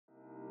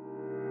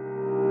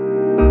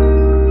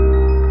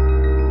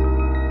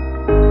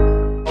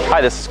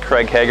Hi, this is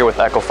Craig Heger with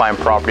Ecofine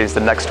Properties, the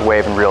next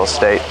wave in real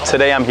estate.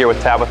 Today I'm here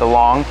with Tabitha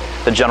Long,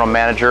 the general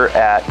manager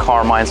at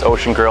Carmine's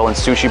Ocean Grill and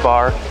Sushi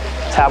Bar.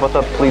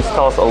 Tabitha, please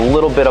tell us a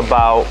little bit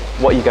about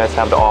what you guys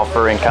have to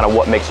offer and kind of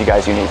what makes you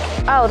guys unique.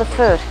 Oh, the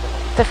food.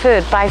 The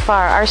food, by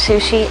far. Our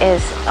sushi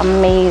is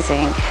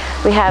amazing.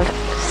 We have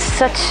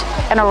such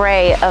an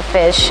array of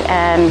fish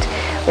and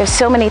we have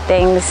so many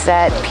things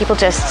that people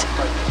just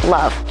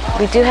love.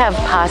 We do have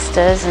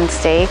pastas and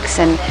steaks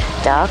and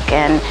duck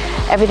and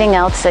everything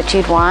else that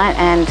you'd want,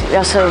 and we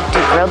also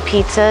do grilled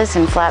pizzas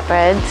and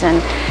flatbreads, and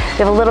we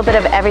have a little bit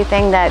of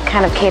everything that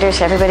kind of caters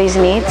to everybody's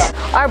needs.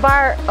 Our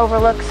bar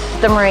overlooks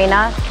the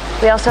marina.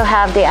 We also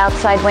have the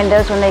outside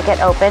windows when they get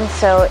open,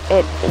 so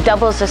it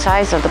doubles the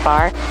size of the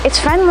bar. It's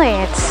friendly,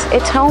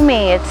 it's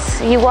homey,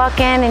 you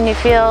walk in and you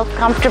feel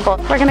comfortable.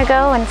 We're gonna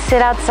go and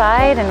sit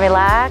outside and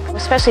relax,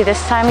 especially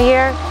this time of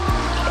year.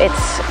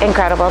 It's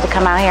incredible to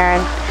come out here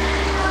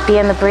and be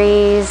in the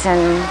breeze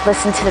and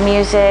listen to the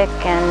music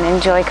and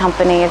enjoy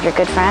company of your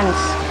good friends.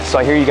 So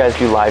I hear you guys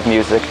do live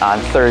music on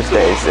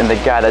Thursdays, and the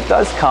guy that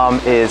does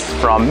come is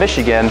from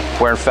Michigan,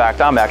 where in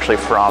fact I'm actually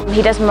from.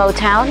 He does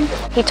Motown.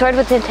 He toured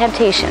with the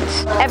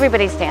Temptations.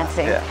 Everybody's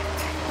dancing. Yeah.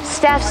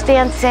 Staff's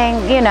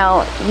dancing, you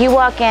know, you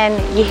walk in,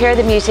 you hear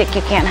the music,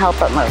 you can't help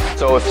but move.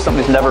 So if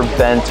somebody's never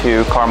been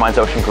to Carmine's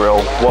Ocean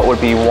Grill, what would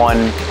be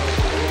one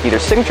either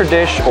signature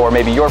dish or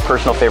maybe your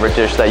personal favorite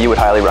dish that you would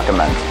highly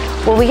recommend?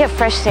 Well, we get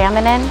fresh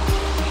salmon in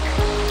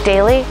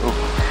daily,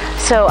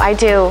 so I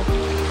do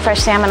fresh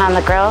salmon on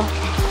the grill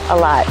a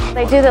lot.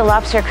 I do the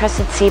lobster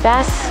crusted sea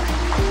bass,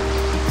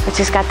 which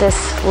has got this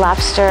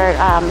lobster,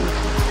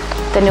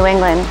 the New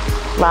England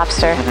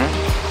lobster,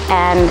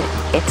 and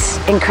it's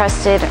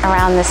encrusted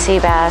around the sea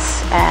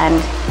bass, and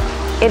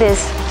it is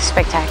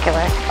spectacular.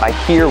 I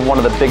hear one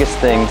of the biggest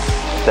things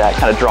that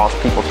kind of draws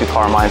people to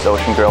Carmine's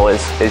Ocean Grill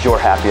is your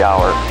happy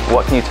hour.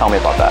 What can you tell me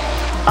about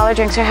that? All our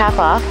drinks are half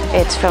off.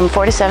 It's from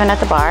 4 to 7 at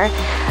the bar.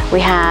 We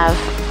have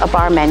a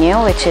bar menu,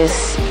 which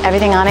is,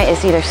 everything on it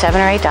is either $7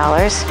 or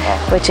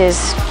 $8, which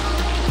is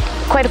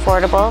quite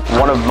affordable.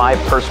 One of my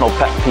personal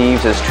pet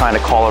peeves is trying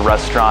to call a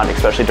restaurant,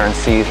 especially during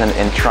season,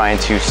 and trying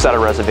to set a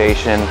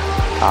reservation.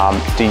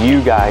 Do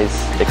you guys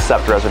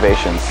accept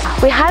reservations?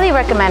 We highly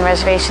recommend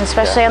reservations,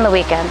 especially on the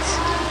weekends.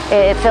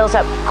 It fills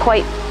up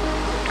quite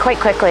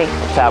quickly.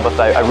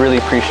 Tabitha, I really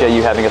appreciate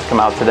you having us come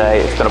out today.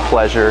 It's been a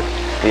pleasure.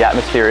 The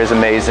atmosphere is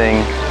amazing.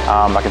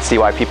 I can see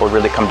why people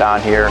really come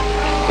down here.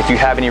 If you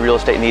have any real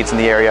estate needs in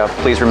the area,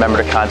 please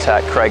remember to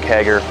contact Craig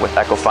Heger with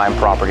Ecofine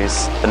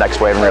Properties, the next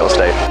wave in real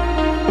estate.